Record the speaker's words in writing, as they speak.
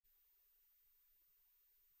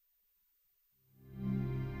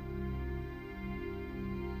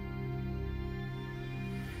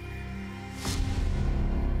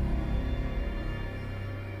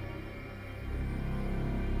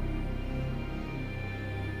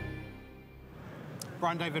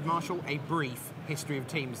Brian David Marshall, a brief history of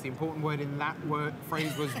teams. The important word in that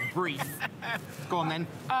phrase was brief. Go on then.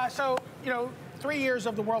 So, 3 years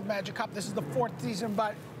of the World Magic Cup. This is the 4th season,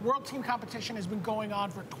 but World Team Competition has been going on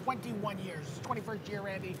for 21 years. It's 21st year,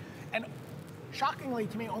 Andy. And shockingly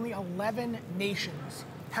to me, only 11 nations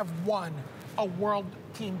have won a World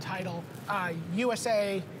Team title.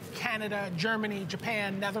 USA, Canada, Germany,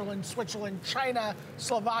 Japan, Netherlands, Switzerland, China,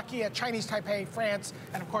 Slovakia, Chinese Taipei, France,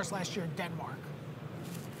 and of course last year, Denmark.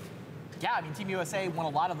 Yeah, I mean, Team USA won a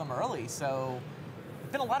lot of them early, so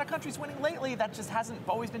been a lot of countries winning lately. That just hasn't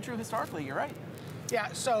always been true historically. You're right. Yeah,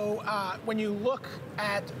 so when you look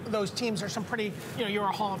at those teams, there's some pretty, you're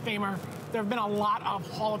a Hall of Famer. There have been a lot of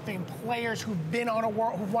Hall of Fame players who've been on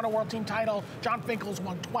who've won a World Team title. John Finkel's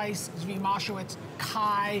won twice, Zvi Moshowitz,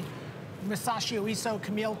 Kai, Masashio Iso,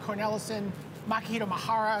 Camille Cornelissen, Makihito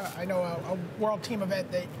Mahara, I know a World Team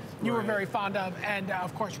event that you were very fond of, and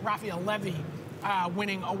of course, Raphael Levy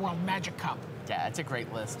winning a World Magic Cup. Yeah, it's a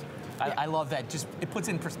great list. I love that. Just it puts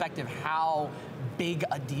in perspective how big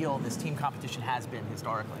a deal this team competition has been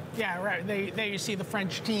historically. Yeah, right. There you see the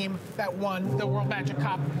French team that won the World Magic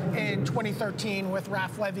Cup in 2013 with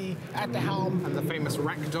Raph Levy at the helm. And the famous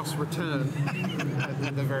Rakdos return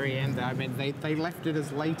at the very end. I mean, they left it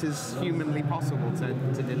as late as humanly possible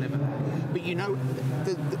to deliver. But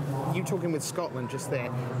you talking with Scotland just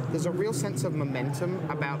there's a real sense of momentum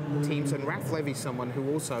about teams, and Raph Levy's someone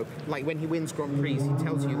who also, like when he wins Grand Prix, he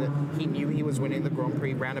tells you that he knew he was winning the Grand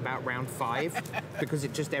Prix round about round 5 because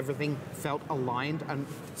it just everything felt aligned. And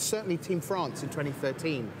certainly Team France in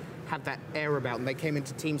 2013 had that air about them. They came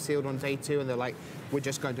into Team Sealed on day 2 and they're like, we're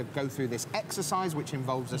just going to go through this exercise which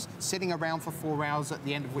involves us sitting around for 4 hours, at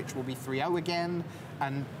the end of which will be 3-0 again.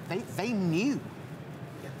 And they knew.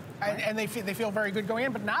 And they feel very good going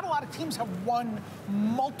in, but not a lot of teams have won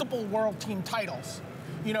multiple World Team titles.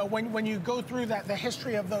 When you go through the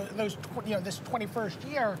history of this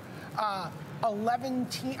 21st year,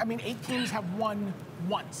 8 teams have won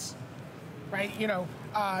once, right?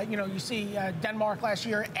 You see Denmark last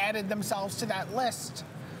year added themselves to that list.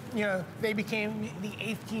 They became the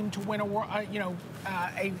 8th team to win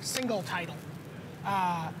a single title.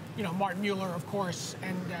 Martin Mueller, of course,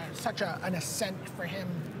 and such an ascent for him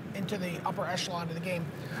into the upper echelon of the game.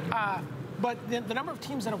 But the number of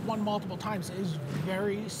teams that have won multiple times is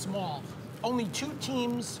very small. Only 2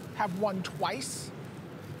 teams have won twice.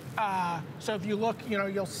 So if you look,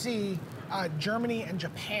 you'll see Germany and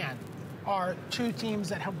Japan are 2 teams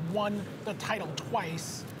that have won the title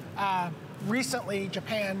twice. Recently,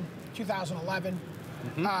 Japan, 2011,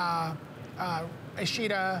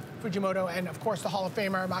 Ishida, Fujimoto, and of course the Hall of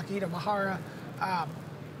Famer Makihito Mahara.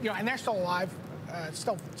 And they're still alive,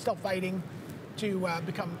 still fighting to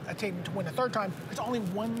become a team to win a 3rd time. Because only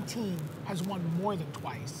 1 team has won more than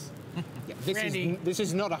twice. Yeah, this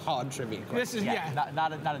is not a hard trivia question. This is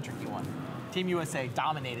not a tricky one. Team USA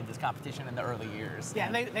dominated this competition in the early years.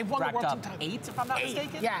 Yeah, they've won the World Team title. 8, if I'm not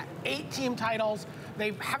mistaken? Yeah, 8 team titles.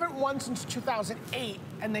 They haven't won since 2008,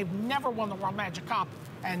 and they've never won the World Magic Cup.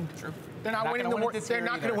 And they're not winning they're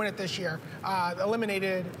not going to win it this year.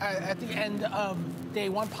 Eliminated at the end of day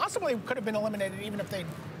 1. Possibly could have been eliminated even if they'd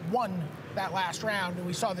won that last round, and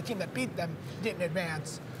we saw the team that beat them didn't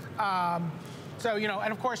advance. And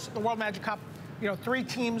of course, the World Magic Cup, 3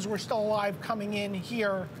 teams were still alive coming in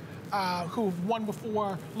here who've won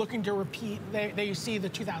before, looking to repeat. There you see the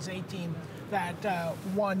 2008 team that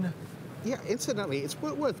won. Yeah, incidentally, it's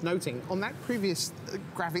worth noting, on that previous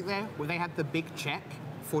graphic there, where they had the big check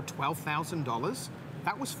for $12,000,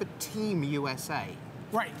 that was for Team USA.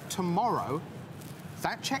 Right. Tomorrow,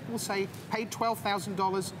 that check will say, paid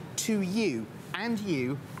 $12,000 to you, and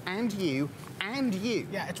you, and you, and you.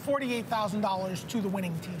 Yeah, it's $48,000 to the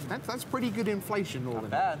winning team. That's pretty good inflation, all Not in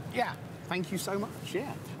bad. Yeah. Thank you so much,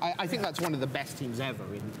 yeah. I think that's one of the best teams ever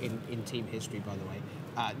in team history, by the way.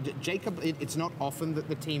 Jacob, it's not often that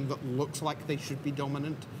the team that looks like they should be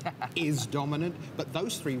dominant is dominant, but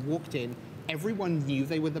those 3 walked in, everyone knew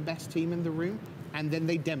they were the best team in the room, and then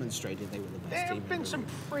they demonstrated they were the best team in the room. There have been some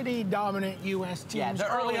pretty dominant U.S. teams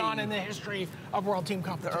early on in the history of World Team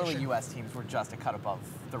competition. The early U.S. teams were just a cut above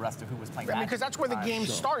the rest of who was playing Magic. Because that's where the game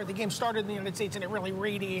started. The game started in the United States, and it really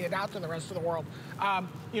radiated out to the rest of the world.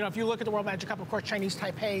 If you look at the World Magic Cup, of course, Chinese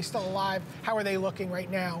Taipei still alive. How are they looking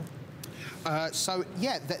right now?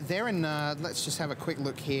 They're in, let's just have a quick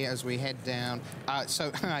look here as we head down.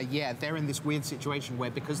 They're in this weird situation where,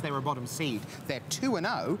 because they're a bottom seed, they're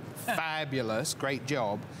 2-0, fabulous, great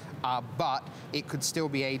job, but it could still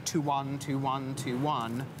be a 2-1, 2-1,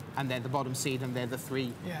 2-1, and they're the bottom seed and they're the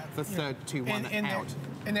third 2-1 out.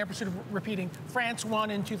 In their pursuit of repeating, France won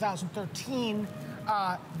in 2013.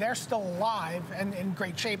 They're still alive and in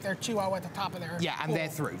great shape. They're 2-0 at the top of their Yeah, and pool. they're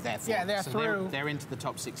through. Yeah, they're So through. They're into the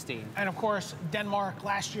top 16. And of course, Denmark,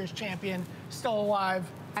 last year's champion, still alive.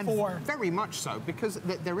 And very much so, because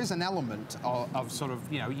there is an element of sort of,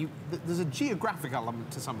 there's a geographic element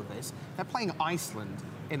to some of this. They're playing Iceland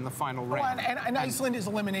in the final round. And Iceland is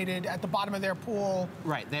eliminated at the bottom of their pool.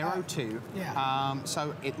 Right, they're 0-2. Yeah.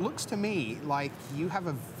 So it looks to me like you have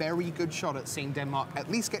a very good shot at seeing Denmark at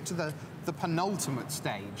least get to the penultimate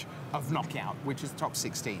stage of knockout, which is top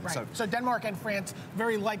 16. Right. So Denmark and France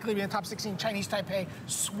very likely to be in the top 16. Chinese Taipei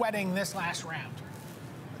sweating this last round.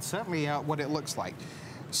 It's certainly what it looks like.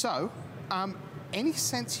 So, any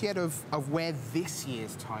sense yet of where this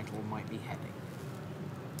year's title might be heading?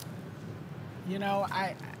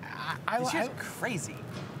 This year's crazy.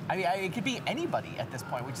 I mean, it could be anybody at this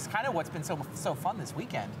point, which is kind of what's been so fun this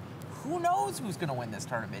weekend. Who knows who's going to win this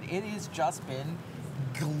tournament? It has just been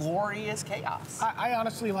glorious chaos. I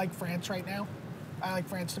honestly like France right now. I like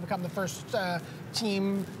France to become the first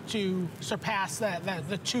team to surpass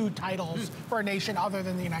the 2 titles for a nation other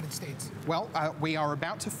than the United States. Well, we are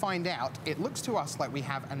about to find out. It looks to us like we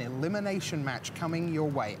have an elimination match coming your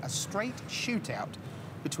way, a straight shootout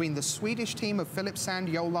between the Swedish team of Philip Sand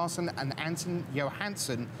Jolarsson and Anton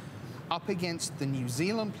Johansson up against the New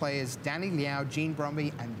Zealand players Danny Liao, Gene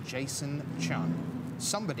Brumby and Jason Chung.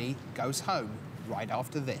 Somebody goes home right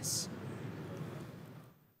after this.